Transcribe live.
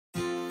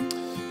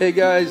Hey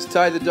guys,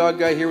 Ty the Dog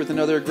Guy here with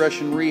another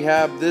aggression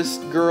rehab. This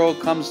girl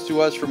comes to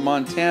us from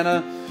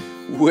Montana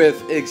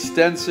with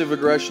extensive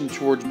aggression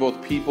towards both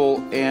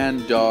people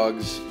and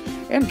dogs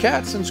and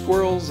cats and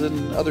squirrels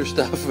and other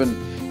stuff.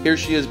 And here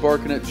she is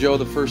barking at Joe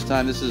the first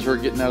time. This is her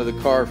getting out of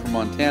the car from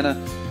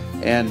Montana.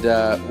 And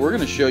we're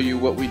going to show you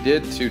what we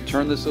did to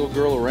turn this little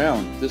girl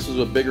around. This is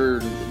a bigger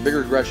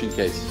aggression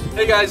case.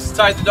 Hey guys, it's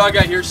Ty the Dog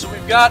Guy here. So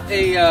we've got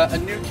a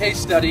new case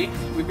study.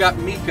 We've got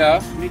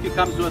Mika. Mika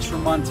comes to us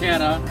from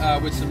Montana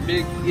with some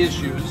big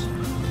issues.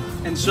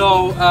 And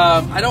so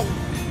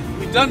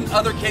we've done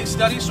other case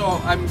studies, so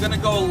I'm going to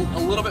go a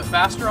little bit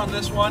faster on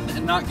this one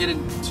and not get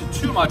into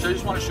too much. I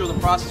just want to show the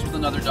process with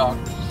another dog.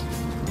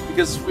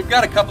 Because we've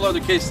got a couple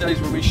other case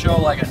studies where we show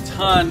like a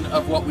ton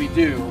of what we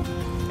do.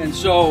 And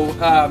so,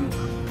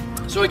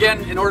 so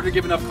again, in order to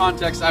give enough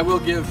context, I will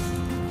give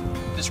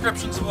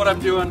descriptions of what I'm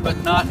doing, but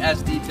not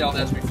as detailed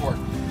as before.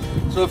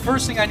 So the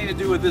first thing I need to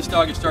do with this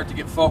dog is start to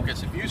get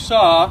focused. If you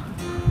saw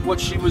what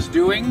she was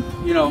doing,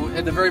 you know,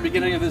 at the very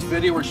beginning of this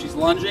video where she's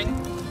lunging,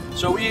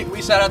 so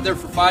we sat out there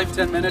for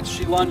 5-10 minutes.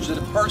 She lunged at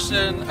a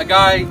person, a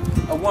guy,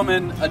 a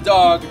woman, a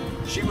dog.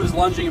 She was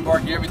lunging and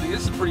barking everything.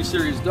 This is a pretty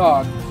serious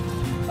dog.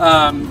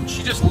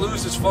 She just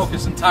loses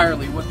focus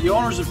entirely. What the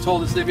owners have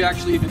told us, they've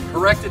actually even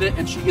corrected it,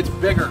 and she gets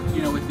bigger,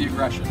 you know, with the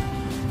aggression.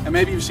 And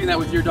maybe you've seen that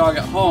with your dog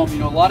at home. You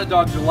know, a lot of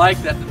dogs are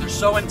like that they're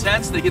so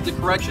intense, they get the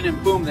correction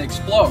and boom, they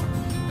explode.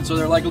 And so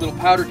they're like a little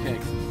powder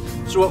keg.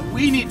 So what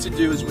we need to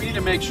do is we need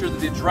to make sure that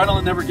the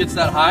adrenaline never gets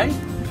that high,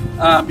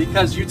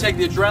 because you take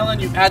the adrenaline,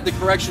 you add the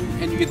correction,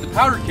 and you get the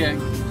powder keg.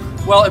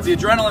 Well, if the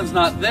adrenaline's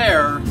not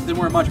there, then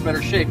we're in much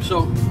better shape.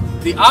 So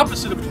the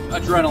opposite of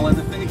adrenaline,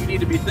 the thing that you need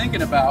to be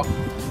thinking about,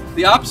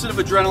 the opposite of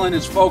adrenaline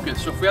is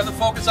focus. So if we have the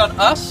focus on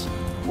us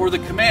or the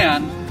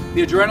command,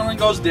 the adrenaline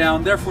goes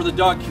down, therefore the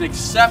dog can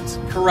accept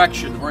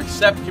correction or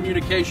accept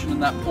communication in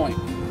that point.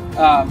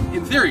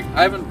 In theory,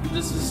 I haven't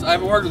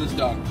worked with this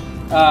dog,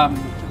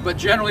 but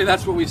generally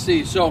that's what we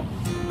see. So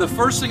the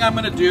first thing I'm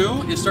going to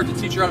do is start to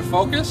teach her how to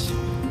focus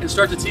and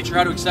start to teach her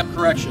how to accept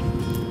correction.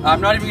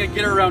 I'm not even going to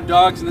get her around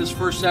dogs in this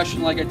first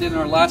session like I did in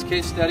our last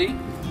case study,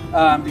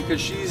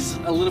 because she's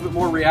a little bit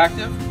more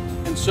reactive.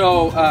 And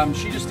so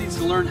she just needs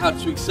to learn how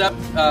to accept,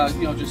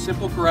 you know, just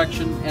simple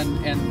correction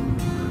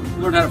and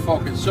learn how to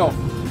focus. So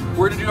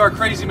we're going to do our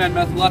crazy man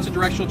method, lots of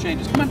directional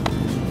changes. Come on.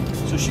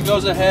 So she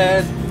goes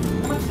ahead.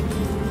 Come on.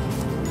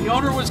 The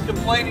owner was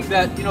complaining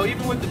that, you know,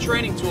 even with the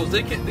training tools,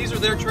 these are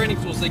their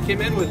training tools, they came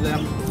in with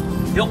them.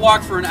 He'll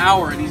walk for an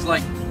hour and he's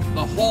like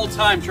the whole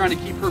time trying to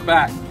keep her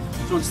back.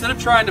 So instead of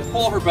trying to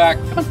pull her back,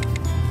 come on,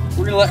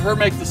 we're going to let her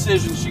make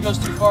decisions. She goes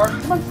too far.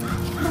 Come on.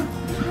 Come on.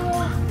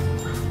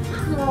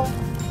 Girl.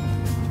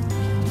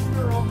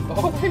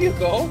 Oh, there you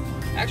go.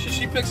 Actually,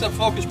 she picks up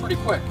focus pretty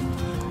quick.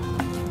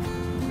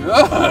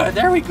 Good.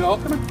 There we go.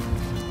 Come on.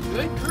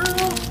 Good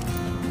girl.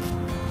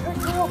 Good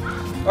girl.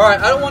 All right.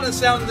 I don't want this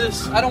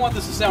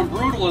to sound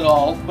brutal at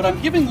all, but I'm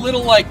giving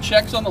little like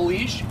checks on the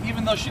leash,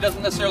 even though she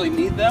doesn't necessarily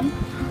need them.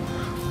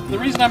 The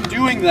reason I'm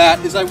doing that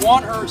is I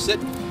want her to sit.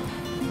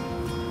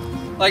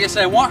 Like I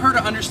said, I want her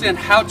to understand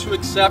how to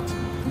accept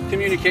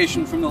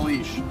communication from the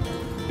leash.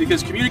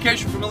 Because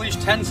communication from the leash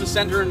tends to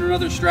send her into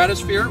another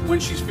stratosphere when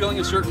she's feeling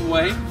a certain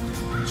way.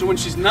 So when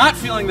she's not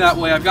feeling that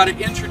way, I've got to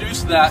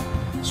introduce that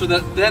so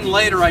that then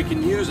later I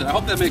can use it. I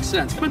hope that makes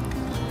sense. Come on.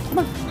 Come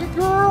on. Good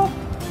girl.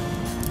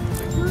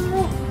 Good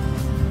girl.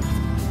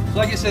 So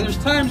like I said, there's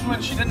times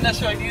when she didn't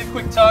necessarily need a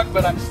quick tug,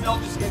 but I'm still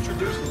just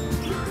introducing her.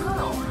 Good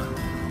girl.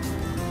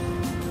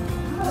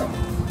 Good girl.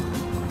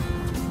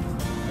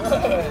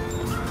 Good.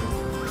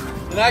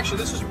 And actually,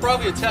 this is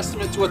probably a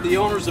testament to what the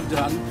owners have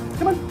done.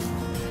 Come on.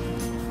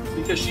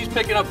 Because she's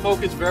picking up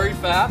focus very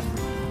fast.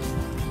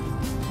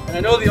 And I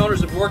know the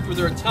owners have worked with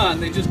her a ton.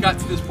 They just got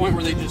to this point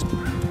where they just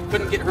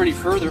couldn't get her any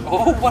further.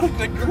 Oh, what a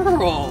good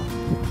girl.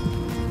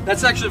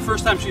 That's actually the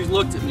first time she's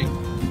looked at me.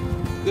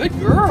 Good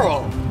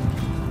girl.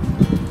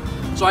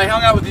 So I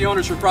hung out with the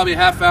owners for probably a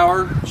half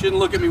hour. She didn't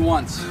look at me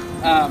once.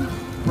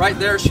 Right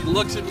there, she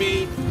looks at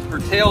me. Her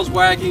tail's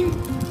wagging.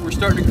 We're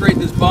starting to create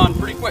this bond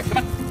pretty quick. Come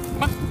on.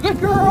 Come on. Good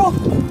girl.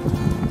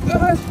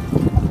 Good.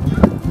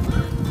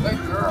 Good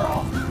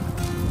girl.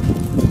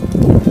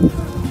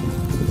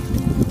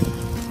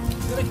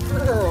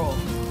 Girl.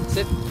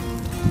 Sit.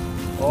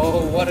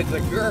 Oh, what a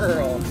good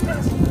girl.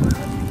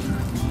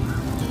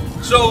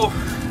 So,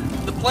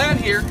 the plan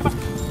here,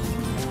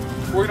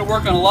 we're going to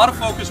work on a lot of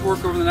focus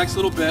work over the next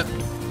little bit.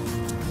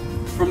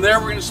 From there,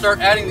 we're going to start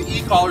adding the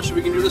e-collar so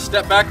we can do the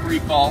step back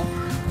recall.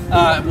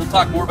 And we'll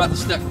talk more about the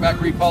step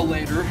back recall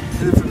later.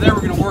 And then from there,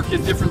 we're going to work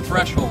in different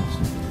thresholds.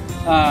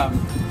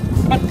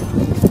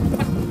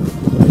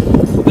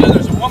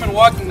 There's a woman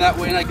walking that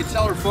way, and I could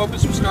tell her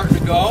focus was starting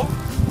to go.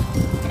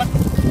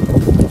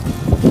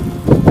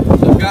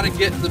 Got to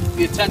get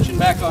the attention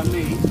back on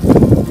me.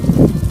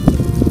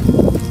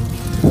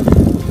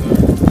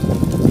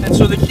 And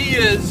so the key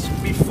is,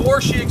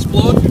 before she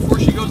explodes, before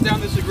she goes down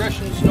this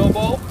aggression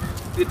snowball,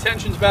 the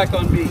attention's back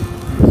on me.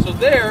 So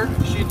there,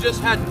 she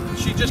just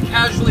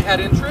casually had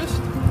interest,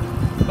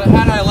 But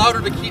had I allowed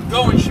her to keep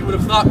going, she would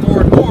have thought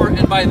more and more,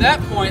 and by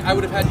that point, I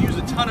would have had to use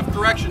a ton of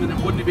correction, and it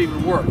wouldn't have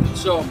even worked.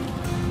 So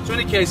in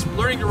any case,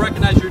 learning to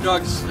recognize your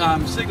dog's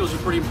signals are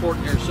pretty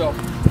important here. So,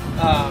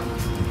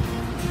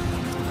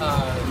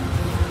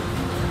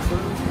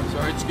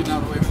 sorry, just getting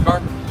out of the way of the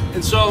car.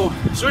 And so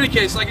in any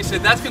case, like I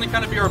said, that's going to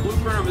kind of be our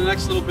blueprint over the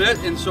next little bit.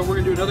 And so we're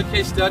going to do another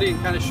case study and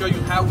kind of show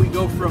you how we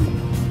go from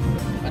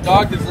a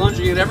dog that's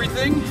lunging at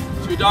everything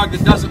to a dog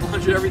that doesn't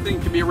lunge at everything.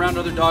 It can be around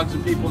other dogs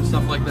and people and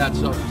stuff like that.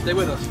 So stay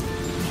with us.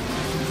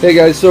 Hey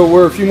guys, so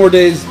we're a few more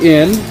days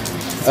in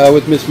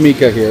with Miss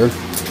Mika here,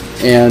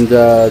 and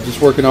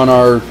just working on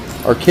our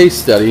case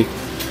study.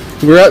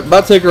 We're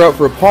about to take her out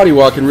for a potty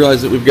walk and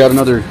realize that we've got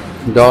another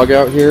dog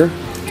out here,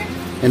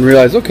 and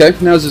realize, okay,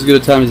 now's as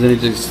good a time as any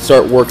to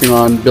start working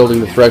on building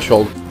the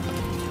threshold.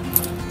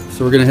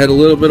 So we're going to head a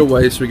little bit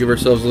away so we give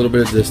ourselves a little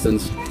bit of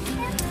distance.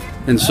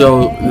 And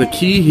so the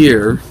key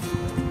here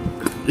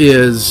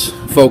is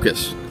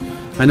focus.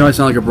 I know I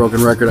sound like a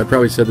broken record. I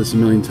probably said this a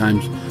million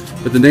times,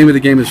 but the name of the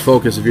game is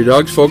focus. If your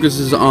dog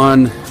focuses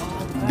on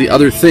the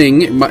other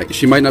thing,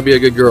 she might not be a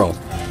good girl.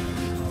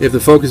 If the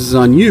focus is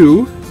on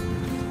you,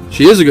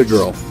 she is a good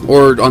girl.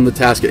 Or on the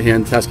task at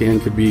hand. Task at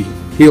hand could be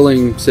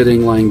heeling,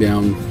 sitting, lying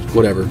down,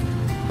 whatever,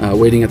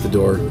 waiting at the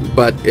door.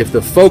 But if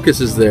the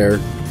focus is there,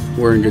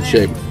 we're in good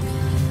shape.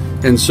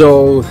 And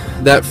so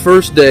that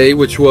first day,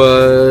 which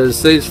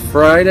was, today's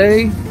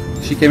Friday,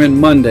 she came in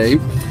Monday.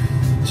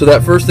 So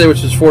that first day,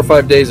 which was 4 or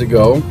 5 days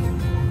ago,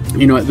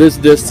 you know, at this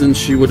distance,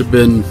 she would have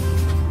been,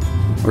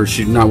 or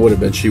she not would have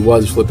been, she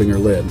was flipping her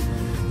lid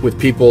with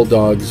people,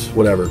 dogs,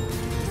 whatever.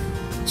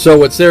 So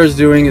what Sarah's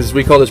doing is,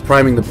 we call this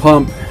priming the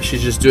pump.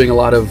 She's just doing a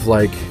lot of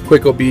like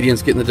quick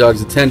obedience, getting the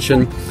dog's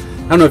attention.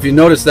 I don't know if you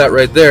noticed that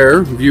right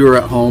there, viewer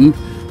at home.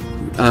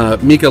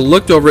 Mika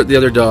looked over at the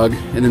other dog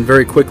and then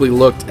very quickly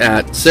looked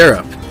at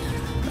Sarah.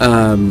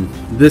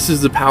 This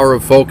is the power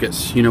of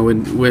focus. You know,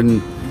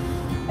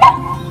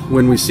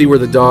 when we see where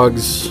the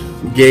dog's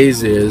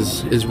gaze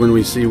is when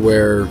we see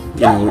where,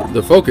 you know,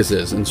 the focus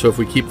is. And so if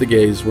we keep the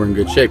gaze, we're in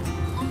good shape.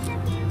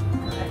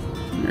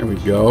 There we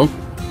go.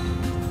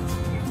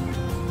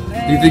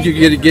 Do you think you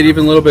could get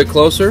even a little bit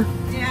closer?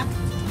 Yeah.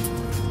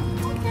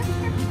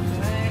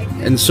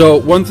 And so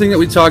one thing that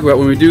we talk about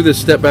when we do this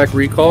step back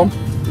recall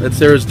that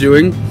Sarah's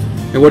doing,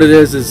 and what it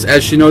is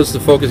as she notices the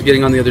focus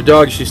getting on the other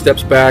dog, she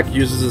steps back,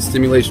 uses the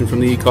stimulation from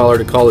the e-collar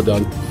to call the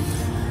dog.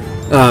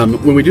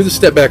 When we do the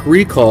step back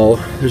recall,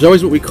 there's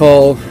always what we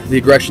call the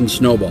aggression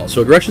snowball.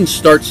 So aggression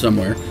starts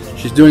somewhere.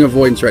 She's doing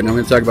avoidance right now. I'm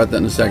going to talk about that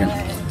in a second.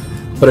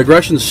 But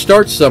aggression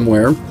starts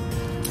somewhere,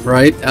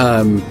 right?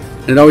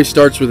 And it always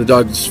starts with the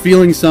dog's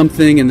feeling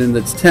something, and then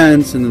it's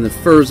tense, and then the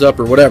fur's up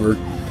or whatever.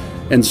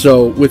 And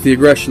so with the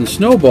aggression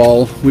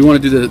snowball, we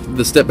want to do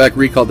the step back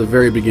recall at the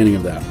very beginning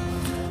of that.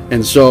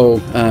 And so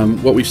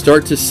what we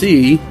start to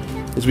see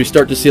is we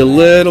start to see a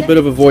little bit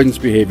of avoidance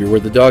behavior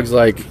where the dog's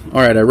like, all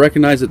right, I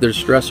recognize that there's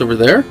stress over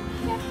there,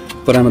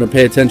 but I'm going to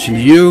pay attention to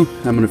you.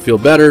 I'm going to feel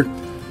better.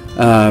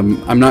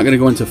 I'm not going to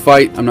go into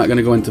fight. I'm not going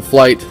to go into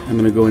flight. I'm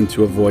going to go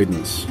into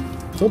avoidance.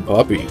 Oh,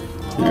 puppy.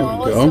 There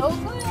we go. So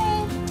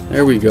good.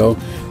 There we go.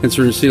 And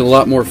so we're seeing a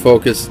lot more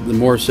focus. The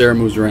more Sarah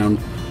moves around,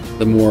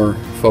 the more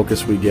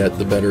focus we get,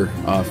 the better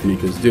off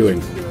Mika's doing.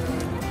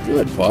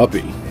 Good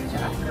puppy.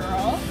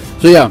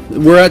 So yeah,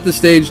 we're at the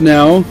stage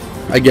now,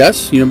 I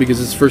guess, you know, because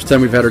it's the first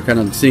time we've had her kind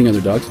of seeing other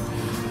dogs.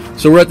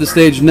 So we're at the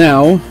stage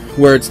now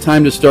where it's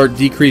time to start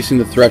decreasing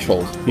the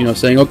threshold. You know,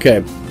 saying,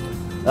 okay,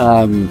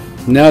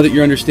 now that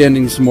you're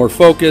understanding some more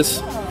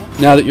focus,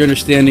 now that you're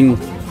understanding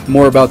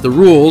more about the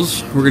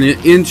rules, we're going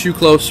to inch you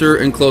closer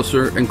and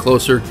closer and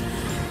closer.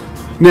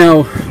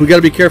 Now, we got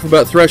to be careful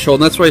about threshold,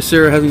 and that's why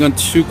Sarah hasn't gone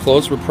too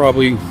close. We're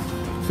probably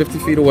 50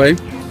 feet away,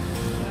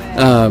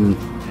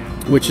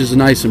 which is a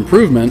nice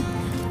improvement.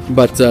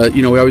 But,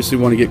 you know, we obviously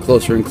want to get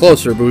closer and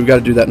closer, but we've got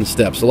to do that in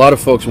steps. A lot of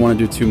folks want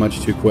to do too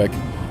much too quick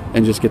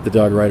and just get the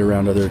dog right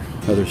around other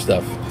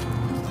stuff.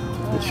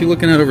 What's she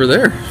looking at over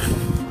there?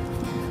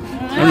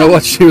 I don't know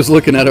what she was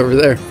looking at over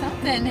there.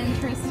 Something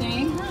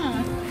interesting,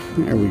 huh?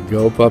 There we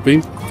go,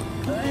 puppy.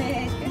 Good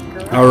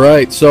girl. All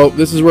right, so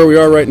this is where we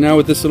are right now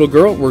with this little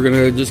girl. We're going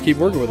to just keep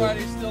working with her.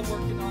 Friday's still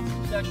working on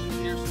some sessions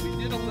here, so we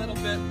did a little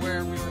bit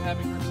where we were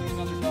having her see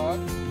another dog.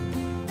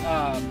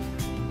 But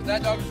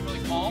that dog was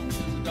really calm. It was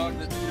a dog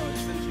that, you know,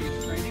 is finishing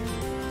its training.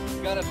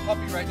 We've got a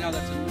puppy right now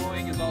that's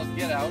annoying as all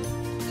get out,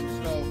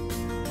 and so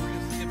we're going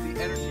to see if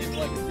the energy of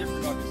like a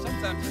different dog, because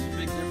sometimes there's a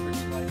big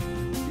difference. Like,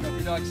 you know, if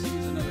your dog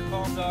sees another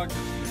calm dog,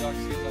 versus your dog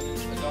sees like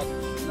a dog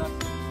that's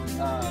nuts.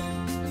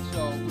 And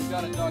so we've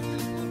got a dog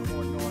that's a little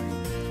more annoying.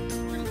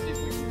 We're going to see if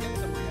we can get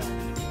some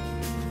reaction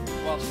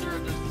while Sarah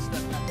does the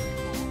step back.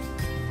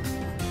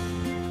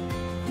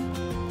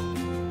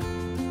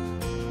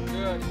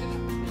 Good.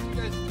 And if you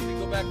guys need to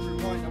go back to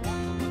rewind, I want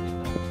you to look at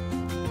that.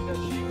 Because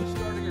she was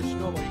starting her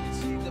snowball. You can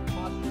see the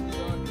posture of the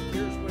dog, the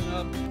ears went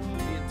up,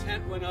 the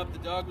intent went up, the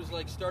dog was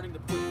like starting to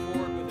push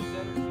forward with his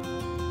energy.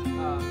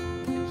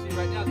 You see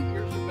right now the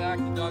ears are back,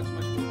 the dog's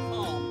much more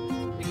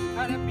calm. It can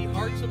kind of be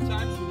hard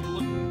sometimes when you're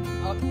looking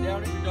up and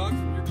down at your dog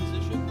from your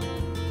position.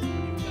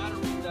 You've got to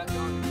read that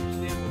dog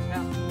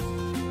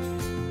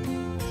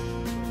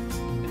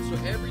So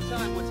every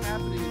time what's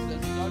happening is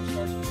that the dog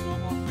starts with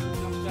normal,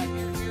 comes back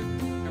here and here,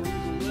 and we're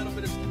using a little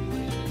bit of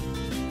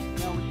stimulation.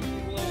 Now we're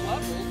using low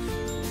levels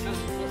because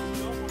what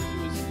we don't want to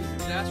do is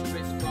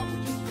exacerbate the problem,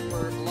 which is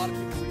where a lot of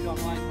people read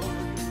online, oh,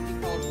 we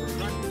call it for a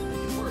run,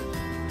 make it worse.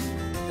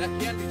 That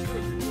can be true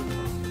if you're doing it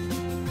wrong.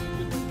 It's a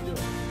good way to do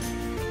it.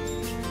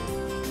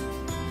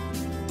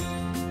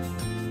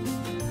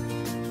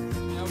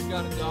 Now we've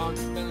got a dog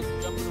kind of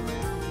jumping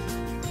around.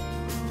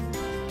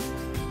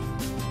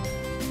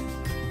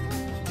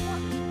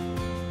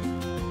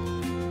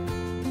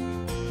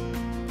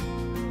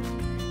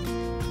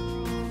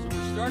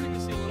 Starting to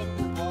see a little bit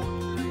more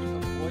voluntary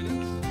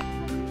avoidance.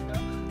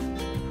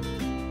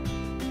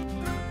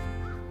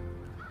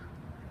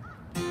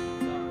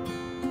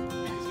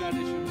 He's got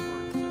issues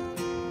with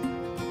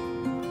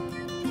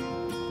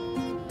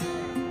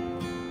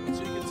and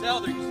so you can tell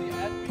there, you see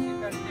as we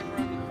kind of get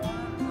around the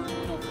corner, or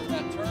you know, from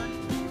that turn,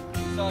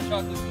 you saw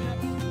chocolate chip,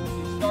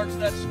 he starts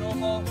that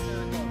snowball,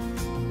 there it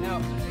goes.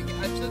 Now,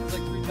 I've said this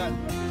like 3 times,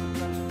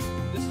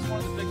 this is one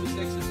of the big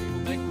mistakes that people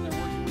make when they're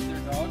working with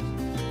their dogs.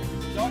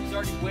 The dog is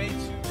already way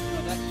too,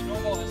 that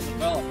snowball has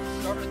developed.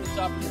 It started at the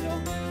top of the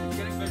hill, it's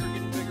getting bigger,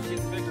 getting bigger,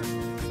 getting bigger.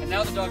 And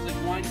now the dog's like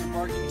whining or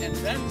barking, and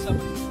then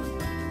somebody's doing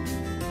it.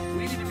 We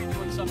need to be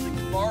doing something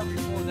far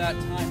before that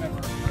time ever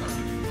occurred.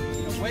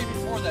 You know, way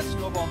before that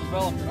snowball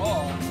developed at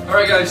all.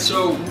 Alright guys,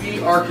 so we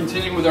are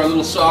continuing with our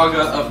little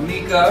saga of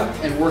Mika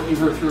and working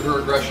her through her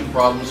aggression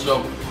problems.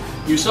 So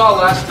you saw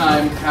last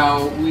time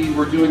how we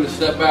were doing the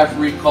step back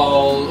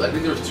recall. I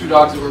think there was 2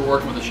 dogs that we were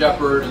working with, a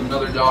shepherd and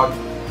another dog.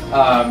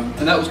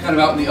 And that was kind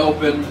of out in the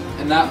open,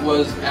 and that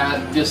was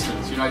at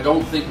distance. You know, I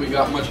don't think we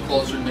got much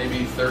closer than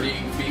maybe 30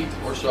 feet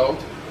or so.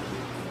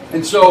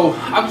 And so,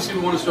 obviously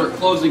we want to start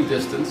closing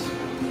distance.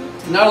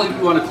 Not only do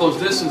we want to close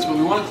distance, but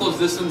we want to close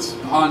distance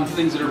on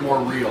things that are more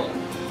real.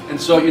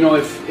 And so, you know,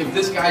 if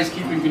this guy's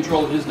keeping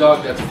control of his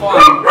dog, that's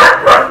fine,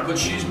 but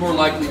she's more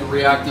likely to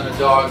react on a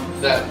dog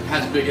that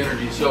has big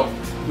energy. So,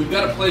 we've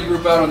got a play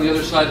group out on the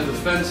other side of the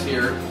fence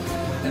here,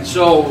 and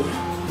so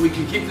we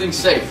can keep things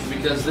safe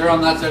because they're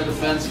on that side of the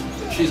fence,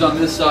 she's on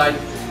this side.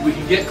 We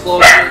can get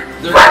closer,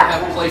 they're going to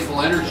have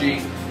playful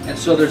energy, and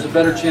so there's a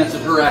better chance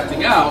of her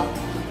acting out.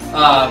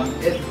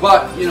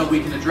 But, you know, we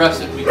can address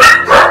it. We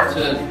can start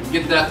to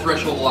get that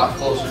threshold a lot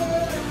closer.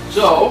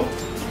 So,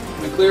 I'm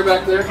going to clear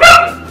back there.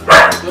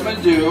 What I'm going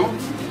to do,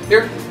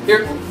 here,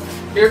 good.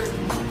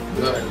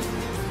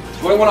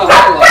 What I want to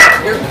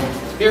highlight,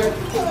 here, good.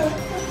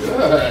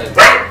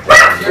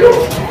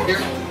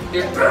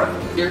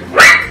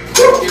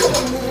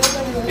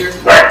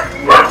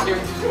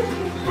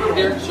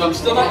 Here. So I'm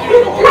still not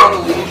using a whole lot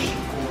of leash.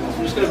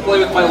 I'm just going to play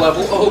with my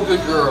level. Oh,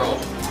 good girl.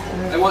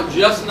 I want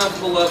just enough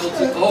of a level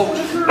to, oh.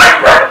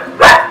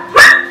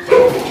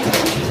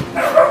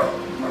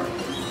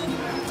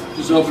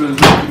 Just open it and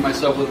give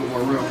myself a little bit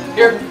more room.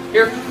 Here.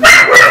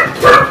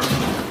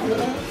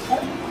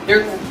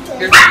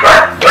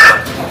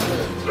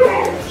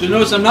 So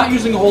notice I'm not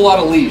using a whole lot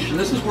of leash, and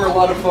this is where a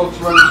lot of folks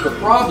run into a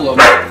problem,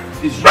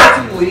 is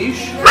using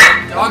leash.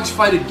 Dogs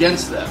fight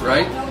against that,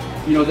 right?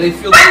 You know, they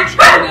feel the leash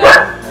coming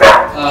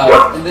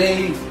out, and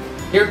they,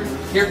 here,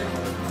 they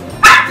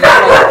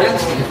fight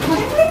against it.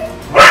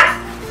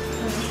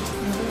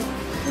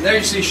 And there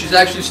you see she's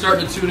actually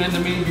starting to tune into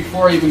me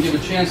before I even give a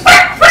chance to.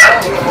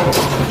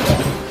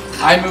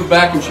 I moved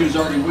back and she was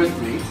already with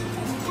me.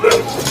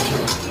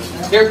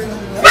 Here.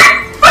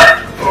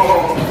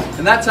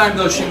 And that time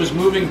though she was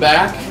moving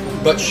back,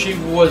 but she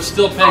was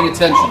still paying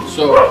attention.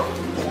 So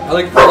I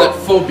like to call that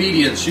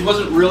phobedience. She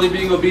wasn't really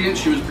being obedient,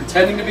 she was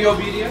pretending to be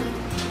obedient.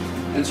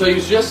 And so I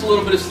used just a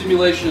little bit of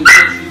stimulation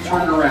until she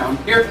turned around.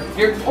 Here.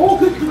 Oh,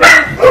 good.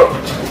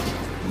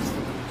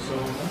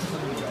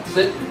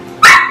 Sit.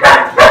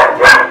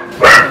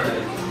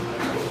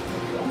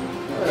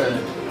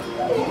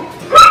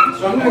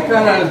 So I'm going to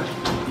kind of,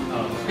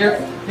 here,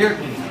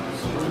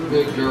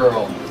 good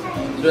girl.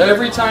 So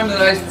every time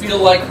that I feel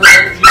like her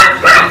energy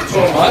is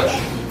too much,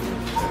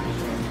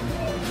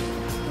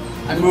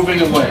 I'm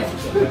moving away.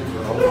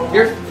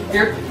 Here.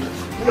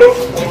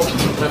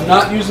 I'm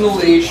not using the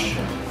leash.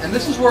 And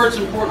this is where it's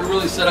important to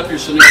really set up your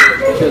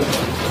scenario, because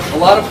a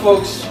lot of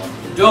folks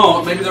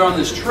don't. Maybe they're on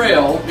this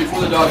trail before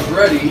the dog's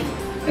ready,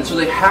 and so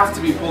they have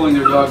to be pulling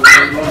their dog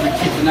away in order to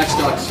keep the next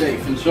dog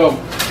safe. And so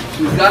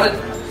we've got to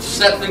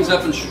set things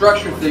up and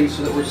structure things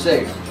so that we're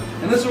safe.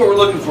 And this is what we're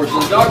looking for. So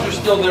the dogs are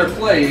still there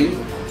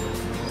playing,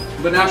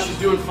 but now she's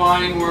doing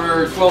fine.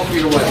 We're 12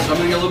 feet away. So I'm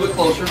going to get a little bit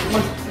closer. Come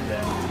on.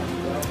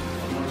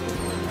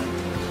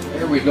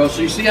 There we go.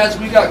 So you see as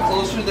we got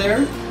closer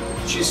there,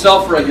 she's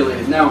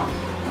self-regulated. Now,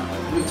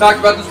 we've talked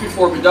about this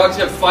before, but dogs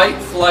have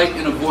fight, flight,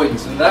 and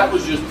avoidance. And that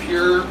was just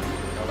pure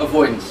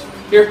avoidance.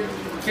 Here.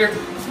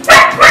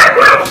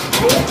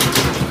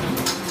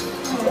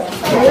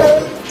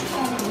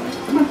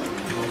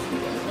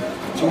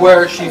 To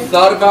where she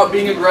thought about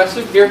being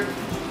aggressive. Here.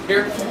 So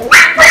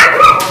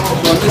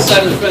on this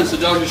side of the fence, the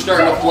dogs are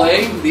starting to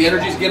play. The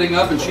energy's getting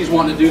up, and she's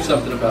wanting to do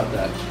something about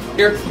that.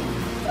 Here.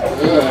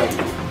 Good.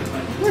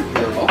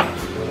 Girl.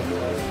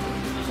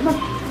 Come on.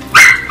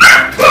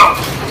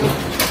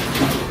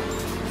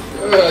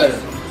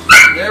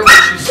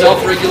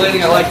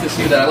 self-regulating. I like to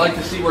see that. I like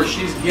to see where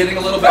she's getting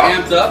a little bit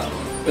amped up,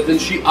 but then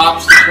she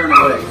opts to turn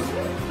away.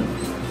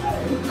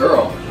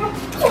 Girl.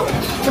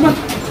 Come on.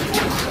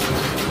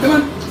 Come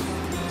on.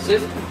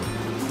 Sit.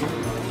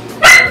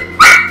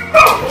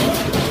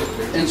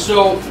 And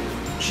so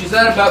she's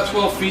at about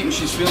 12 feet and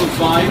she's feeling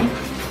fine.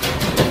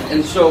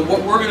 And so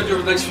what we're going to do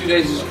over the next few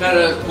days is kind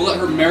of, we'll let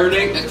her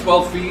marinate at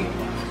 12 feet.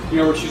 You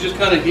know, where she's just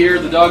kind of here,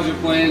 the dogs are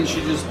playing, she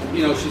just,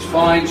 you know, she's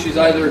fine. She's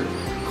either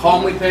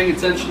calmly paying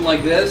attention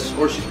like this,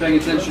 or she's paying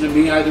attention to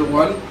me, either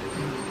one.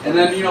 And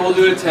then, you know, we'll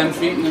do it at 10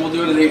 feet, and then we'll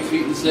do it at 8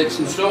 feet and 6,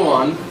 and so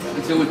on,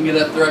 until we can get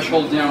that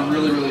threshold down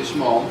really, really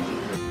small.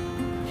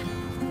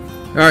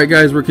 All right,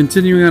 guys, we're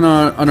continuing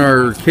on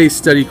our case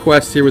study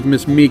quest here with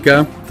Miss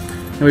Mika.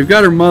 And we've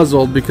got her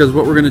muzzled because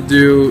what we're going to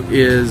do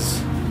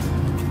is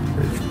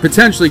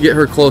potentially get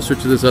her closer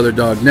to this other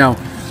dog. Now,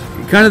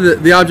 kind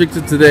of the object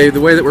of today,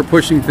 the way that we're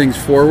pushing things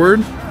forward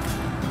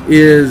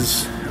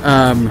is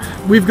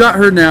we've got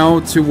her now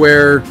to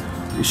where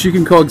she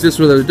can coexist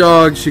with other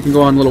dogs, she can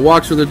go on little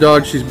walks with other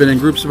dogs, she's been in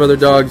groups of other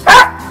dogs,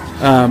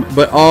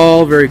 but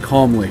all very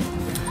calmly.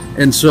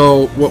 And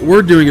so what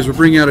we're doing is we're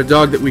bringing out a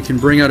dog that we can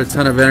bring out a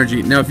ton of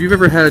energy. Now, if you've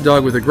ever had a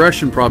dog with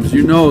aggression problems,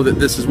 you know that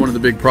this is one of the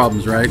big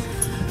problems, right?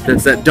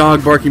 That's that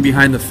dog barking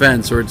behind the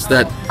fence, or it's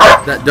that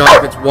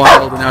dog that's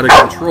wild and out of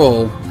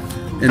control.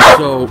 And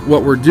so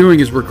what we're doing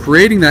is we're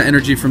creating that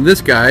energy from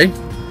this guy,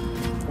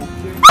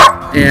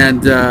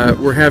 and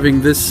we're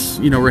having this,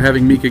 you know, we're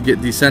having Mika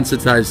get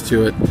desensitized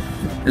to it.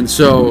 And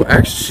so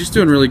actually she's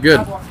doing really good.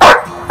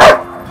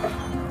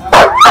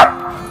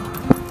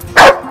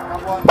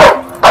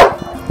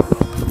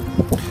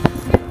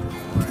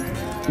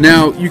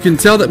 Now you can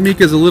tell that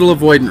Mika's a little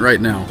avoidant right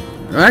now.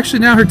 Actually,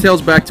 now her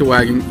tail's back to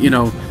wagging. You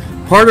know,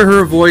 part of her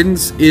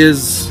avoidance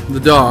is the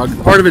dog.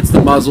 Part of it's the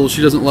muzzle.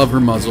 She doesn't love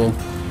her muzzle.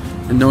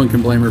 And no one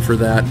can blame her for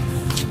that.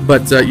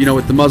 But, you know,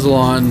 with the muzzle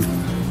on,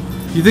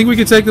 you think we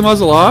could take the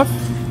muzzle off?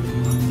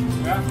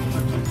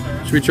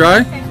 Yeah. Should we try?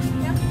 I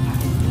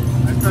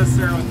trust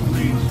Sarah with the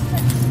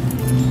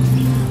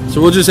leash.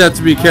 So we'll just have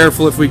to be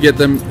careful if we get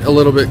them a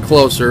little bit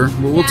closer.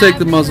 But we'll take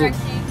the muzzle.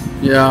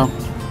 Yeah.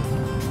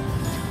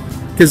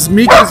 Because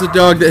Mika's a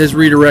dog that has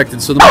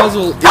redirected. So the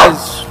muzzle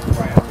is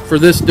for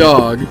this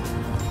dog,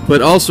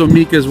 but also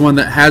Mika's one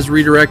that has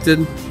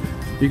redirected.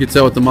 You can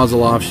tell with the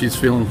muzzle off, she's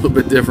feeling a little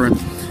bit different.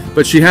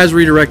 But she has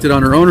redirected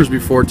on her owners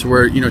before to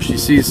where, you know, she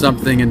sees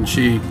something and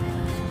she,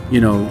 you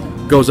know,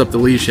 goes up the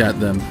leash at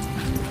them.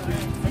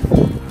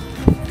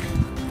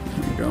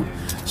 There you go.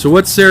 So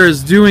what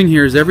Sarah's doing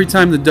here is every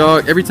time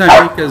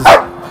Mika's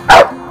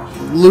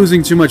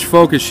losing too much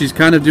focus, she's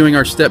kind of doing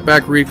our step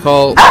back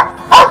recall,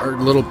 our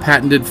little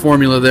patented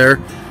formula there,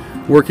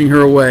 working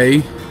her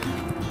away.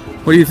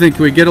 What do you think?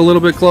 Can we get a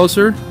little bit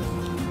closer?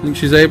 Think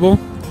she's able?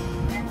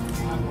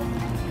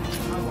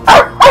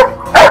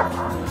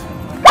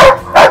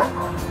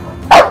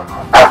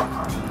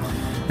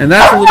 And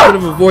that's a little bit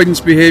of avoidance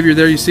behavior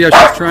there. You see how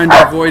she's trying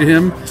to avoid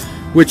him,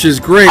 which is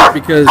great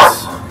because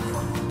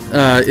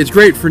it's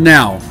great for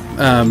now.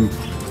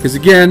 Because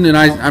again, and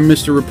I'm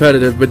Mr.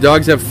 Repetitive, but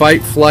dogs have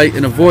fight, flight,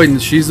 and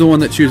avoidance. She's the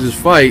one that chooses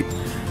fight.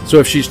 So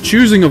if she's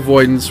choosing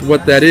avoidance,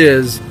 what that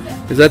is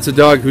that's a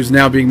dog who's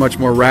now being much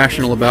more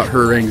rational about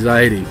her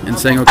anxiety and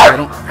saying, okay, I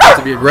don't have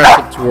to be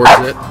aggressive towards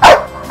it.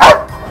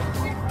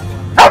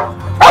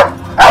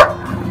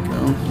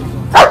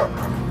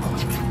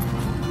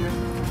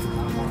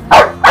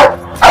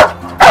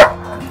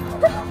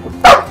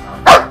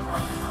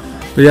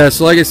 But yeah,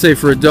 so like I say,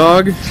 for a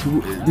dog,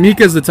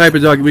 Mika's the type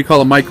of dog we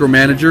call a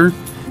micromanager.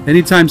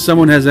 Anytime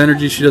someone has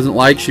energy she doesn't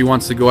like, she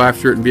wants to go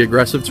after it and be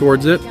aggressive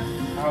towards it.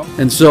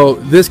 And so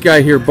this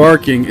guy here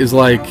barking is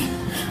like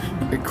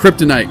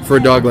kryptonite for a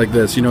dog like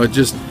this. You know,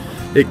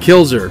 it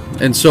kills her.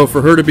 And so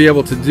for her to be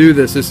able to do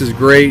this is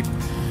great.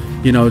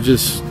 You know,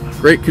 just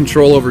great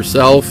control over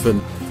self.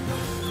 And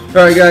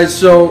all right, guys.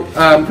 So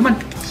come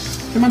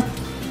on.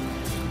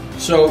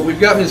 So we've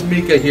got Ms.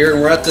 Mika here,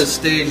 and we're at this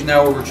stage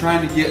now where we're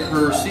trying to get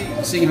her,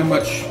 seeing how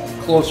much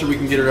closer we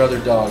can get her to other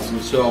dogs.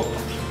 And so,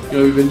 you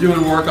know, we've been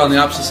doing work on the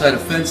opposite side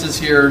of fences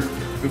here.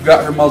 We've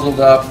got her muzzled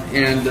up,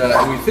 and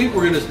we think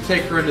we're going to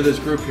take her into this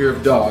group here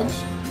of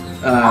dogs.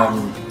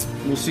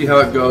 We'll see how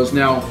it goes.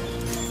 Now,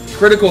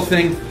 critical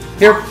thing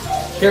here.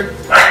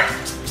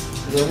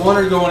 I want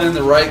her going in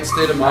the right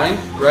state of mind,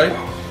 right?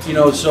 You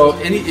know, so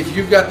if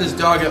you've got this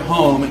dog at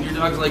home and your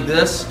dog's like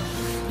this,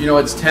 you know,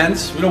 it's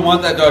tense. We don't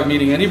want that dog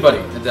meeting anybody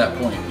at that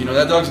point. You know,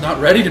 that dog's not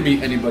ready to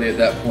meet anybody at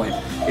that point.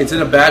 It's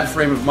in a bad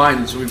frame of mind,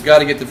 and so we've got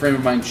to get the frame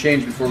of mind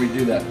changed before we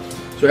do that.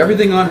 So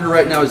everything on her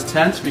right now is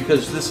tense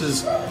because this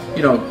is,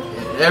 you know,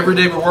 every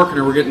day we're working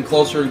her, we're getting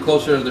closer and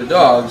closer to their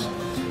dogs.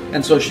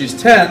 And so she's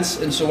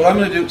tense, and so what I'm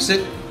going to do,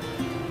 sit.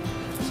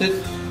 So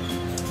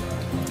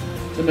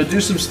I'm going to do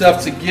some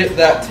stuff to get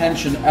that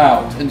tension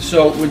out. And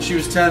so when she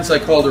was tense, I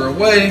called her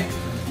away.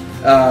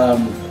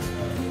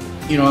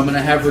 You know, I'm going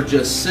to have her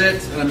just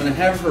sit, and I'm going to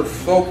have her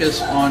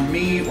focus on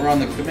me or on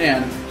the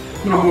command.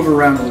 I'm going to move her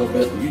around a little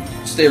bit. You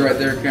stay right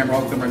there, camera.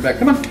 I'll come right back.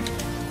 Come on.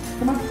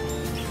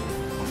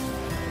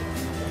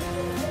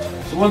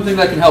 So one thing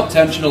that can help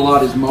tension a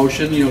lot is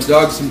motion. You know,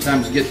 dogs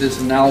sometimes get this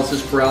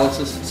analysis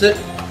paralysis. Sit.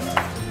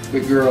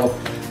 Good girl.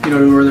 You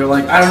know, where they're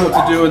like, I don't know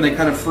what to do, and they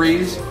kind of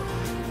freeze.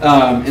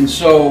 And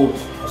so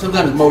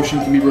sometimes motion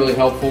can be really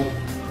helpful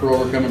for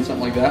overcoming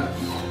something like that.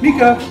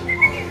 Mika,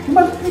 come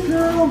on, good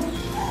girl.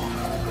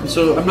 And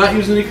so I'm not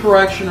using any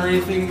correction or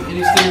anything,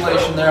 any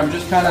stimulation there. I'm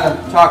just kind of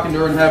talking to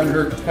her and having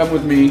her come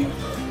with me.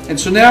 And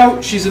so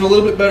now she's in a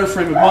little bit better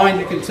frame of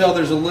mind. You can tell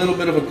there's a little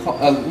bit of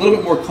a little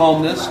bit more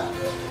calmness.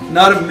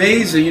 Not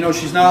amazing, you know,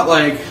 she's not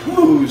like,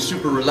 ooh,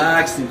 super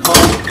relaxed and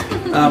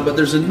calm, but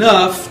there's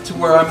enough to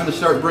where I'm going to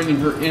start bringing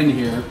her in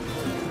here.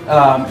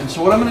 And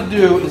so what I'm going to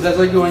do is as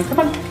I go in, come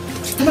on.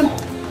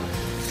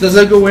 So as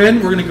I go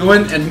in, we're going to go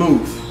in and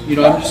move. You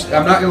know,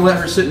 I'm not going to let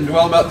her sit and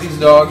dwell about these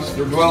dogs,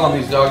 or dwell on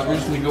these dogs. We're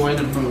just going to go in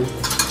and move.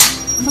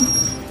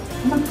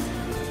 Come on.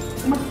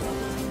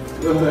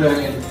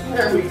 Good.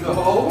 There we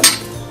go.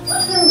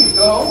 There we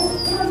go.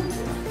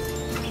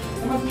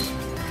 Come on.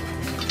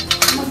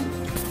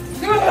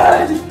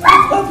 Good.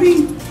 Puppy.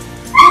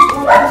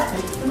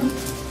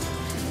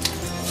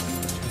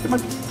 Come on.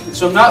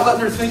 So I'm not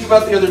letting her think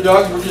about the other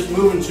dogs. We're just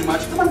moving too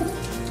much. Come on.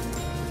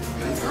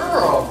 Good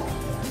girl.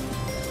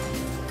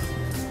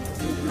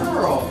 Good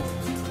girl.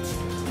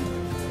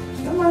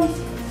 Come on.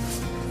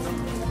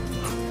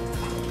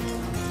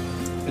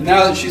 And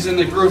now that she's in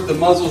the group, the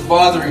muzzle's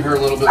bothering her a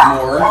little bit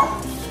more.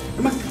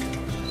 Come on.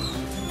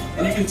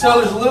 And you can tell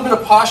there's a little bit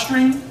of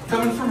posturing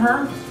coming from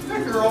her.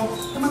 Good girl.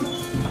 Come on.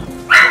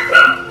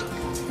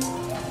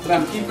 But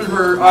I'm keeping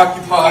her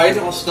occupied.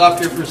 I'll stop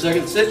here for a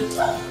second. Sit.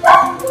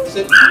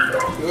 Sit.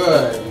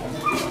 Good.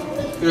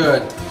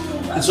 Good.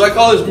 And so I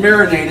call this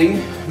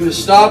marinating. I'm going to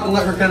stop and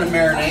let her kind of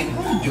marinate.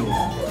 How are you doing?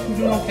 You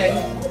doing okay?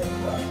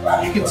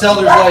 You can tell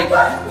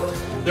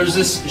there's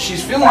this,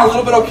 she's feeling a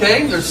little bit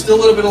okay. There's still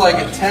a little bit of like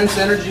intense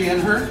energy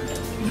in her.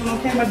 You doing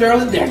okay, my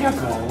darling? There you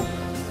go.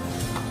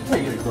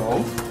 There you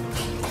go.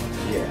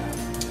 Yeah.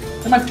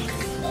 Come on.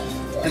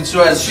 And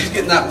so as she's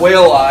getting that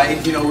whale eye,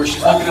 you know, where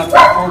she's looking up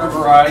that corner of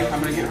her eye,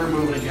 I'm going to get her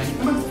moving again.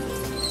 Come on.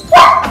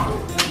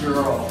 Good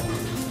girl.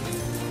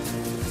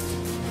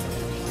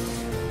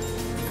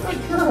 Good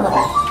girl.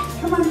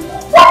 Come on.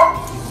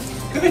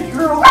 Good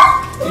girl.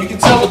 And you can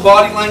tell the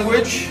body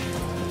language,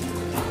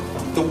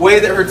 the way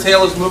that her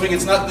tail is moving.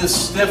 It's not this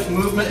stiff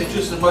movement. It's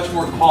just a much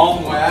more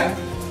calm wag.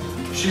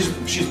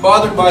 She's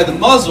bothered by the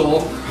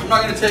muzzle. I'm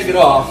not going to take it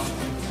off.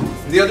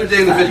 The other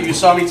day in the video you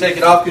saw me take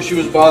it off because she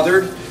was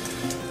bothered.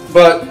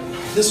 But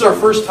this is our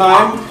first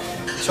time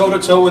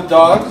toe-to-toe with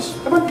dogs.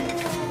 Come on.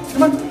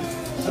 Come on.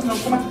 No,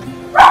 come on.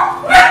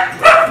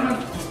 Come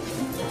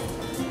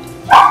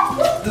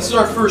on. This is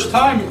our first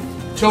time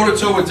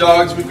toe-to-toe with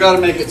dogs. We've got to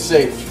make it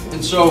safe.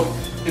 And so,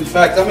 in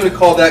fact, I'm going to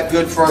call that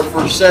good for our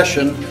first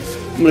session.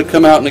 I'm going to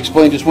come out and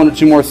explain just one or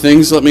two more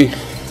things. Let me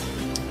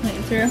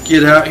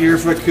get out here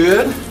if I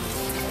could.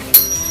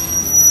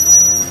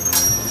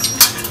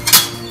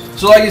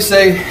 So like I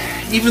say,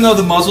 even though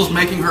the muzzle's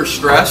making her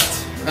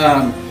stressed,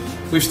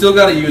 we've still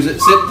got to use it.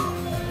 Sit.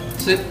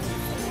 Sit.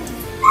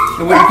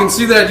 And what you can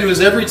see that I do is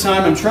every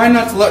time I'm trying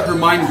not to let her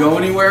mind go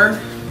anywhere.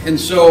 And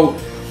so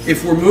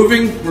if we're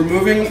moving, we're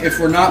moving. If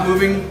we're not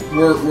moving,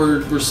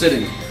 we're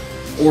sitting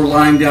or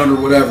lying down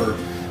or whatever.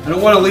 I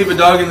don't want to leave a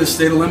dog in this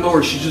state of limbo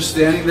where she's just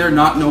standing there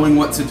not knowing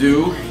what to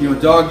do. You know, a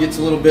dog gets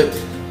a little bit,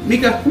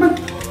 Mika, come on.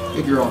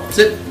 Good girl.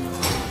 Sit.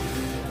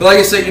 But like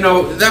I said, you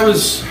know, that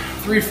was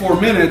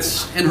 3-4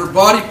 minutes, and her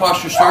body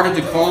posture started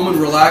to calm and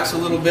relax a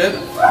little bit.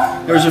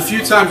 There was a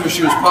few times where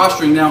she was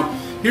posturing. Now,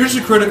 here's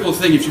the critical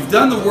thing. If you've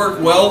done the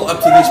work well up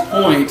to this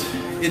point,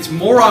 it's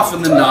more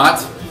often than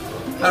not,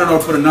 I don't know how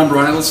to put a number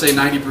on it, let's say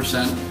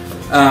 90%.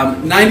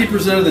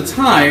 90% of the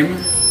time,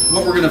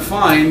 what we're going to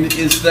find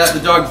is that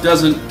the dog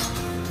doesn't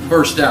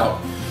burst out.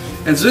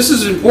 And so this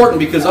is important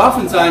because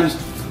oftentimes,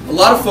 a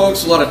lot of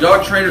folks, a lot of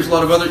dog trainers, a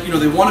lot of other, you know,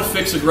 they want to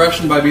fix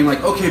aggression by being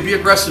like, okay, be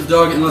aggressive,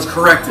 dog, and let's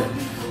correct it.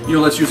 You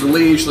know, let's use a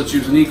leash, let's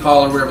use an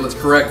e-collar, whatever, let's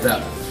correct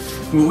that.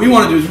 And what we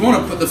want to do is we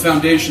want to put the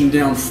foundation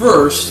down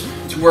first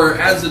to where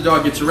as the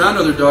dog gets around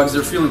other dogs,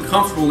 they're feeling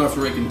comfortable enough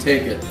where they can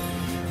take it.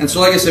 And so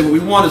like I said, what we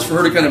want is for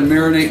her to kind of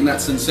marinate in that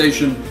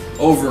sensation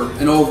over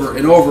and over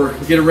and over,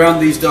 get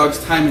around these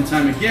dogs time and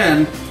time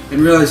again,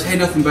 and realize, hey,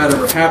 nothing bad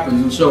ever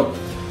happens. And so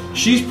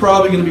she's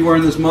probably going to be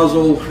wearing this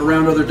muzzle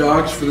around other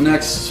dogs for the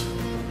next,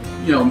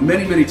 you know,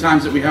 many, many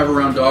times that we have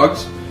around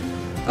dogs.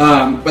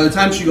 By the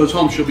time she goes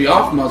home, she'll be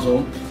off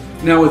muzzle.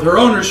 Now with her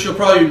owners, she'll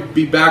probably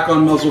be back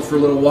on muzzle for a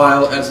little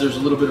while as there's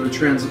a little bit of a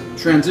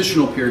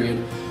transitional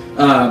period.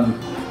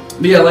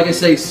 But yeah, like I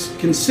say,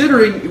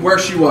 considering where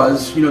she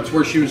was, you know, to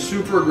where she was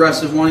super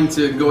aggressive, wanting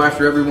to go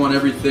after everyone,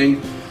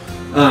 everything,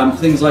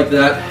 things like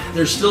that,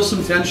 there's still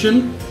some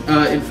tension.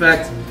 In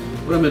fact,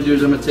 what I'm going to do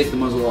is I'm going to take the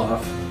muzzle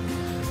off.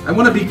 I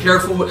want to be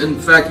careful, in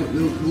fact, a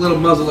little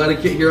muzzle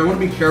etiquette here, I want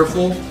to be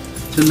careful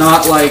to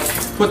not like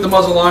put the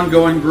muzzle on,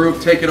 go in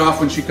group, take it off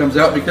when she comes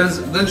out, because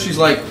then she's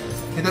like,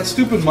 hey, that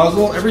stupid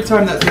muzzle, every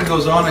time that thing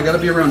goes on, I gotta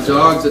be around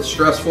dogs, it's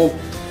stressful.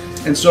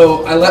 And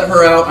so I let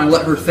her out, I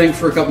let her think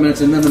for a couple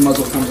minutes, and then the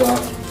muzzle comes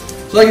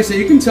off. So like I said,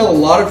 you can tell a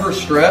lot of her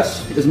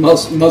stress is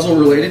muzzle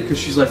related because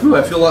she's like, ooh,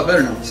 I feel a lot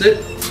better now.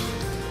 Sit.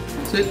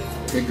 Sit.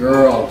 Good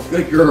girl.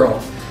 Good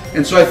girl.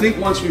 And so I think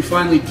once we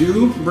finally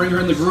do bring her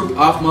in the group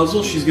off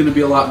muzzle, she's going to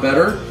be a lot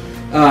better.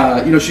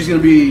 You know, she's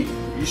going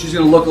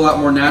to look a lot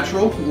more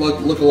natural,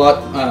 look a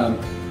lot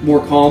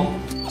more calm.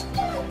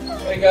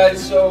 Hey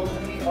guys, so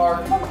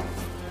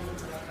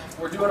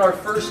we're doing our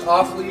first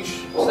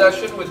off-leash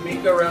session with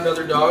Mika around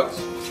other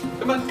dogs.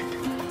 Come on,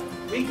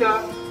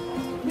 Mika,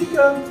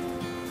 Mika.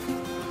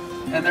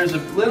 And there's a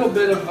little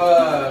bit of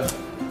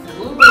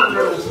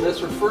nervousness.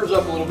 Her fur's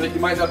up a little bit. You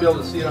might not be able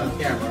to see it on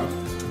camera.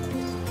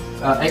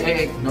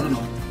 Hey, no,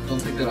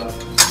 don't take that off.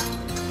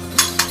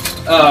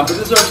 But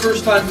this is our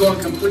first time going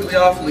completely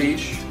off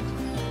leash.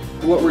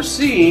 What we're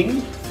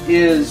seeing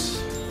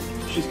is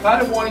she's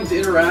kind of wanting to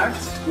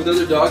interact with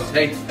other dogs.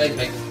 Hey.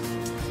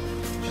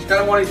 She's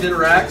kind of wanting to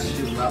interact.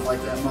 She does not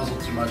like that muzzle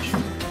too much.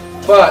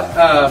 But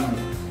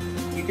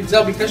you can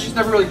tell because she's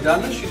never really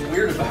done this, she's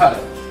weird about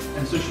it.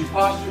 And so she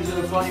postures in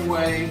a funny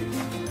way.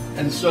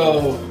 And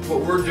so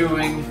what we're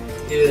doing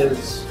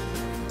is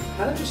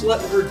kind of just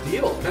letting her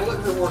deal, kind of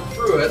letting her work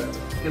through it.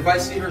 If I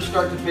see her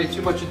start to pay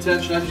too much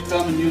attention, I just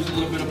come and use a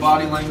little bit of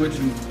body language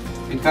and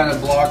kind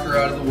of block her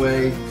out of the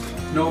way.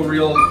 No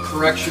real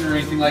correction or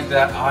anything like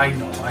that. I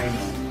know.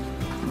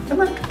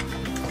 Come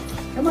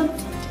on.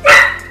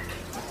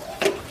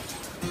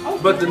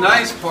 But the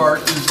nice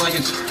part is like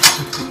it's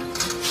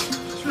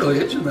really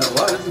itching that a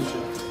lot, isn't she?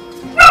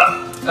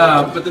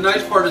 But the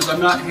nice part is I'm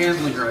not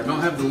handling her. I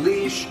don't have the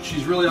leash.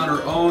 She's really on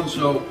her own,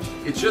 so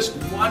it's just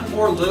one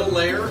more little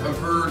layer of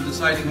her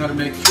deciding how to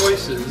make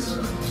choices.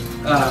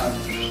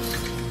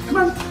 Come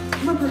on,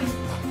 buddy.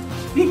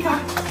 Mika,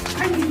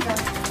 hi Mika.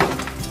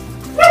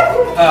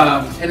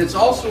 And it's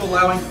also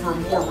allowing for a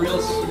more real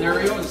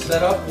scenario and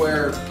setup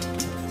where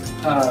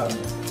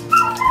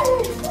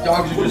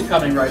dogs are just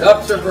coming right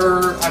up to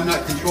her. I'm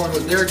not controlling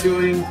what they're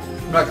doing.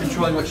 I'm not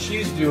controlling what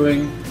she's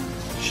doing.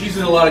 She's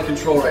in a lot of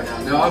control right now.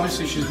 Now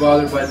obviously she's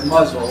bothered by the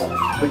muzzle,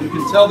 but you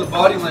can tell the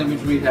body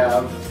language we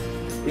have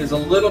is a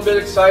little bit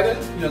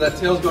excited. You know, that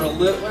tail's going a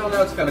little, well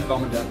now it's kind of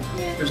calming down.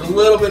 There's a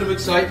little bit of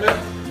excitement,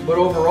 but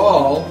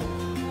overall,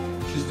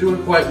 she's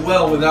doing quite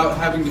well without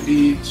having to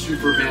be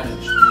super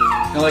managed.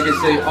 Now like I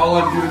say, all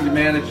I'm doing to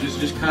manage is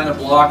just kind of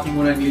blocking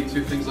when I need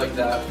to, things like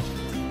that.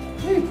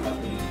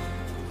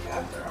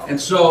 And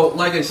so,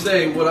 like I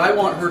say, what I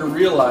want her to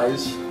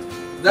realize,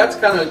 that's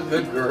kind of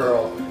good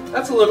girl.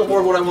 That's a little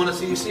more what I want to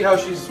see. You see how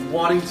she's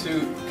wanting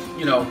to,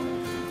 you know,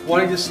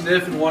 wanting to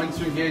sniff and wanting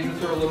to engage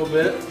with her a little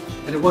bit.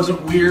 And it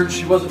wasn't weird.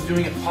 She wasn't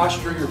doing it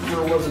posturing. Her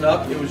fur wasn't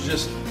up. It was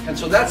just, and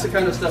so that's the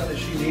kind of stuff that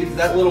she needs.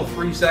 That little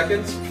 3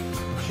 seconds,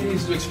 she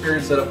needs to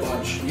experience that a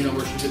bunch. You know,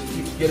 where she just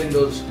keeps getting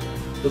those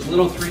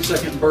little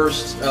 3-second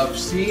bursts of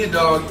seeing a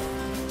dog,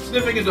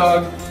 sniffing a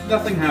dog.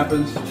 Nothing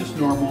happens. Just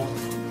normal.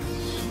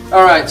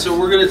 All right, so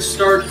we're gonna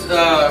start. We're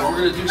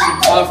gonna do some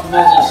off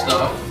muzzle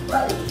stuff.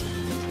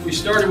 We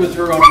started with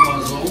her on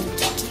muzzle.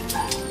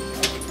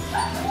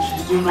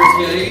 She's doing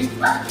okay.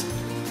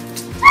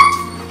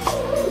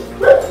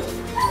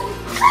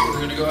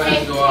 We're gonna go ahead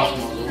and go off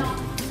muzzle.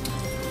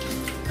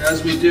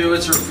 As we do,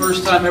 it's her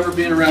first time ever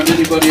being around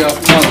anybody off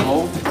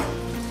muzzle.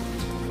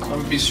 I'm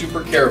gonna be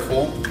super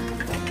careful.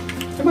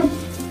 Come on.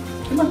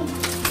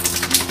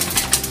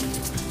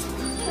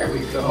 There we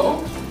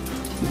go.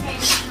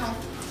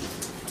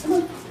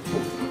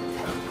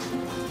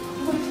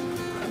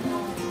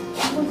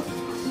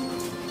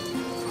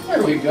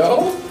 There we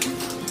go.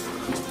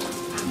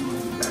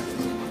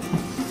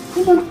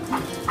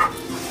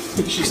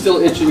 She's still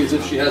itching as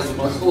if she has the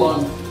muzzle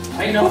on.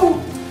 I know.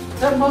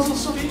 That muzzle's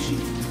so itchy.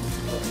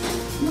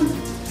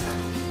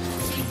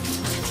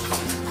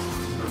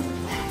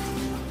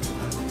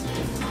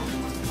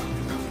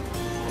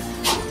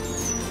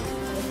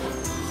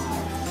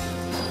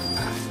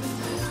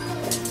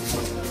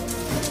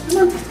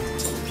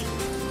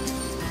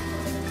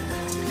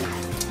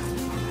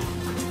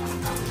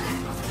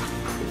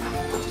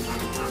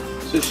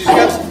 So she's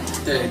got,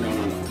 hey, no.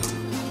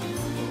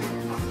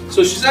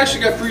 So she's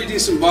actually got pretty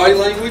decent body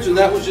language, and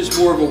that was just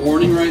more of a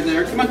warning right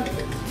there. Come on.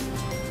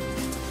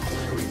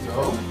 There we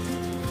go.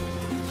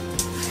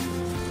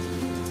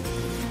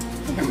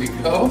 There we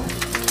go.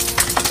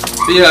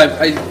 But yeah,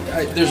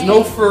 there's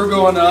no fur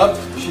going up.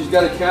 She's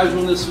got a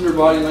casualness in her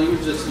body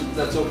language.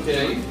 That's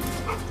okay.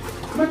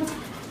 Come on.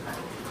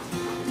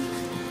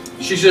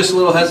 She's just a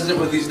little hesitant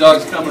with these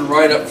dogs coming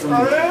right up from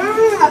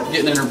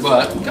getting in her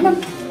butt. Come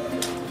on.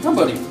 Come on,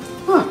 buddy.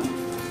 Huh.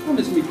 Oh,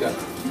 Miss Mika.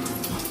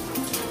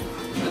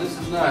 Yeah, this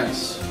is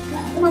nice.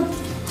 Come on.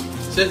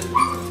 Sit.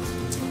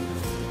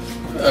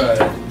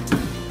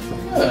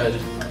 Good.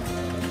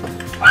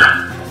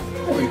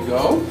 There we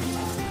go.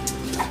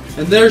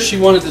 And there she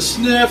wanted to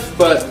sniff,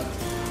 but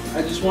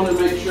I just wanted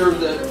to make sure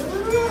that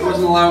I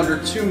wasn't allowing her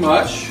too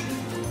much.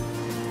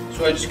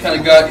 So I just kind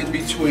of got in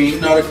between,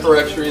 not a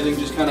correction or anything,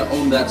 just kind of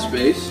owned that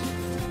space.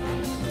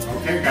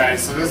 Okay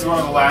guys, so this is one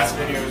of the last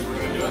videos we're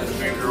going to do with the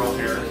big girl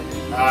here.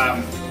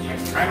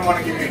 I kind of want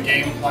to give you a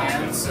game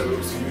plan so you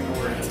know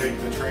where to take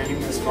the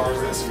training as far as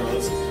this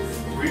goes.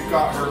 we've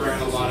got her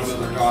and a lot of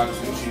other dogs,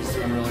 and she's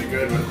doing really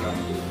good with them.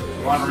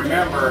 You want to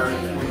remember,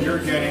 when you're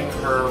getting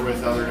her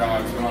with other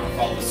dogs, you want to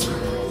follow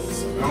certain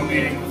rules. No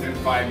meeting within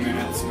 5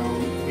 minutes, no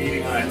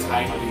meeting on a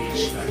tight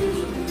leash.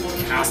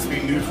 It has to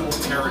be neutral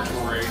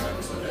territory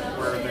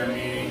where they're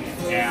meeting,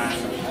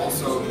 and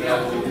also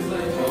no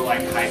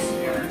like heightened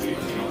energy. You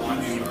don't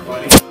want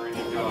anybody or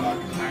any dog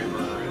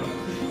hyper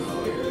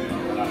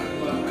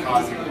and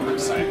causing more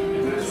excitement,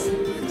 and this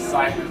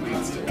excitement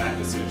leads to bad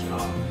decisions.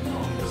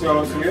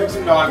 So we have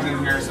some dogs in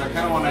here, so I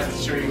kind of wanted to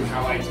show you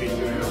how I take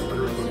care of a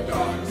group of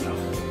dogs.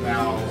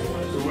 Now,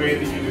 the way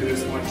that you do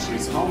this when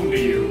she's home to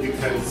you,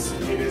 because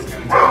it is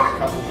going to take a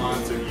couple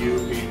months of you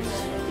being,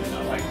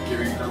 like,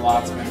 giving her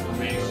lots of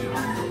information,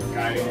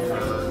 guiding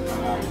her.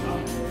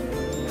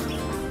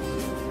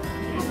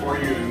 Before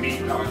you even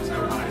meet dogs, I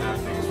want to have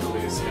things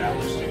really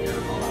established in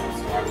your home.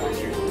 So I want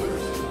you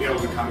to be able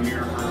to come near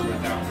her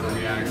without her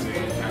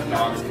reacting, have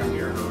dogs come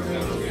near her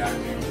without her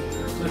reacting.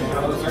 So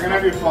I'm going to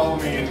have you follow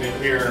me into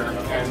here,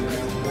 and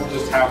we'll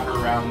just have her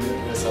around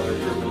this other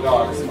group of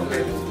dogs.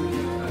 Okay.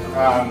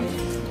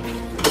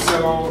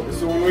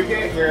 So when we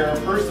get here,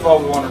 first of all,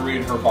 we want to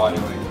read her body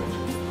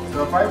language.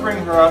 So if I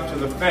bring her up to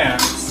the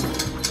fence,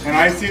 and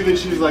I see that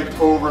she's like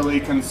overly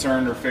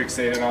concerned or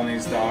fixated on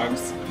these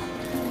dogs,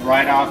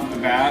 right off the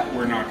bat,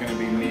 we're not going to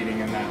be meeting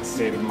in that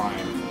state of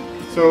mind.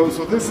 So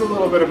this is a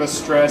little bit of a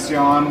stress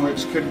yawn,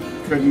 which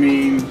could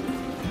mean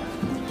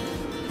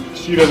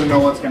she doesn't know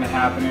what's going to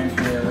happen in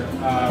here.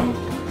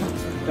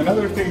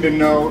 Another thing to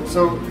note,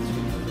 so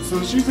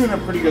she's in a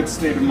pretty good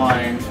state of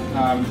mind.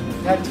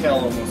 That tail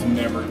almost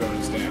never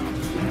goes down.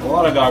 A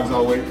lot of dogs,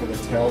 I'll wait for the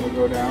tail to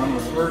go down.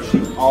 With her,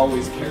 she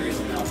always carries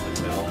it out the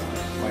tail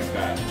like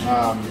that.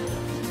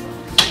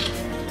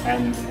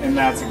 And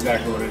that's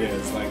exactly what it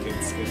is. Like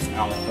it's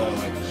alpha,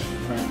 like she's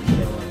trying to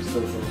show like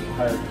social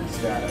hierarchy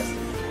status.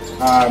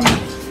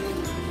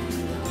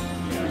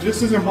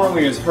 Just as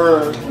importantly as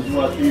her is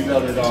what these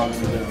other dogs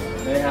are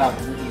doing. They have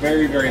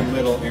very, very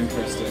little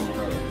interest in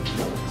her.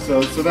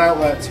 So that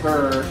lets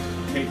her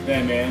take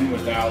them in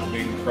without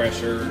being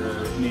pressured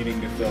or needing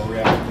to feel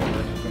reactive or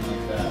anything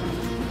like that.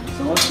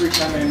 So once we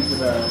come into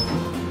the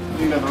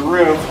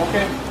room,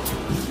 okay,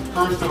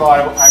 first of all,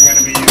 I'm going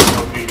to be using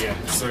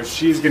obedience. So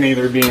she's going to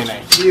either be in a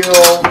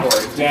heel or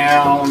a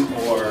down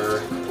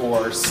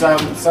or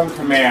some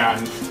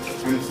command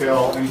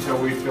until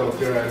we feel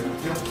good.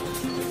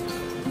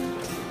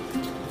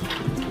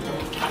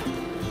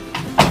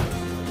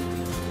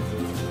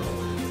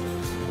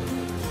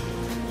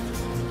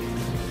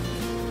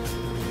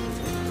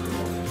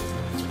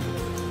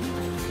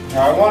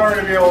 Now, I want her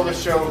to be able to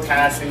show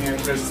passing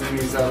interest in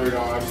these other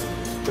dogs,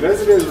 but as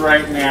it is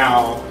right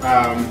now,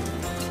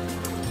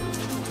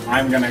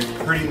 I'm going to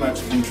pretty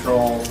much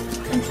control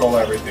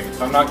everything.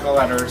 So I'm not going to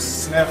let her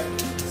sniff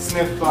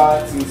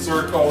butts and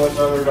circle with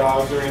other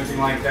dogs or anything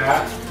like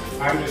that.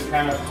 I'm just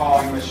kind of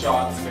calling the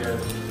shots here.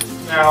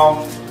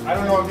 Now, I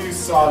don't know if you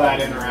saw that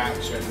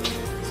interaction.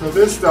 So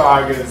this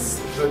dog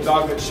is the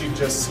dog that she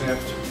just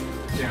sniffed.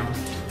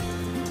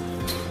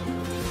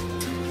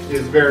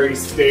 Is very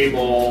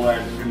stable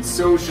and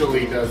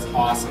socially does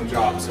awesome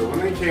job. So when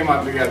they came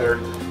up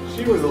together,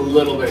 she was a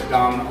little bit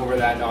dominant over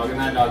that dog, and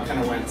that dog kind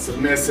of went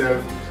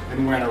submissive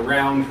and went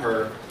around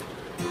her.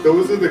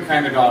 Those are the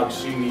kind of dogs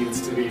she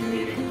needs to be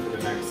meeting for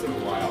the next little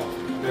while.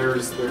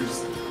 There's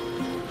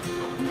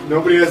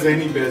nobody has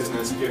any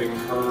business getting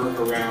her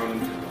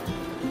around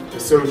a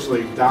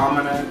socially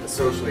dominant, a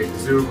socially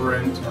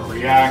exuberant, a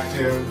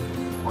reactive,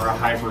 or a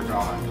hyper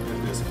dog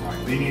at this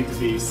point. They need to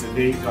be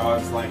sedate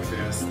dogs like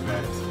this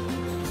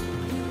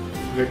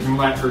that can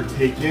let her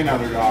take in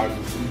other dogs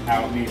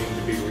without needing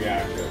to be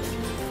reactive.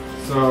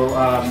 So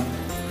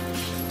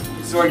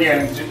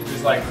again,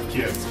 just like with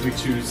kids, we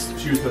choose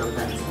their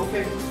friends.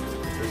 Okay.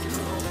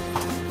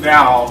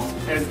 Now,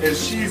 as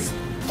she's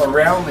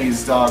around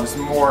these dogs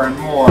more and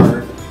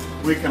more,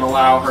 we can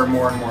allow her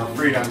more and more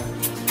freedom.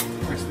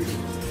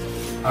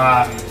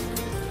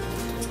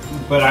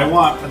 But I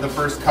want the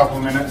first couple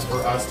minutes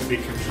for us to be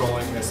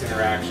controlling this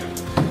interaction.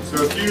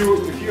 So if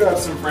you have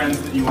some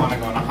friends that you want to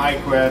go on a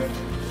hike with,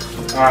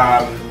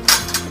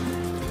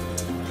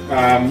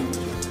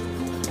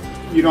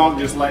 you don't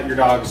just let your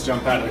dogs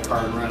jump out of the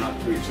car and run up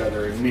to each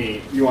other and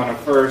meet. You want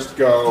to first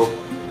go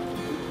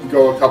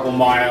a couple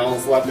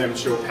miles, let them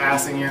show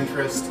passing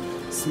interest,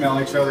 smell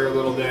each other a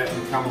little bit,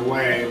 and come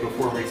away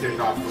before we take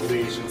off the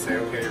leash and say,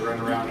 okay, run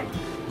around and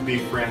be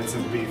friends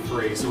and be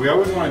free. So we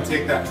always want to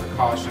take that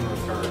precaution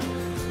with her.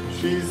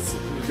 She's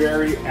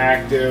very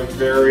active,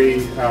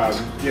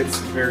 gets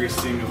very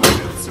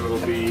stimulated, so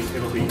it'll be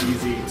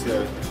easy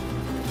to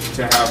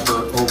have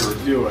her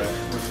overdo it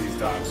with these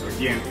dogs. So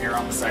again, err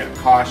on the side of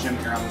caution,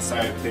 err on the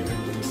side of taking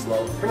things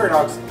slow. Come here,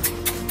 dogs.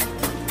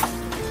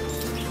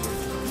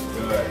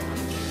 Good.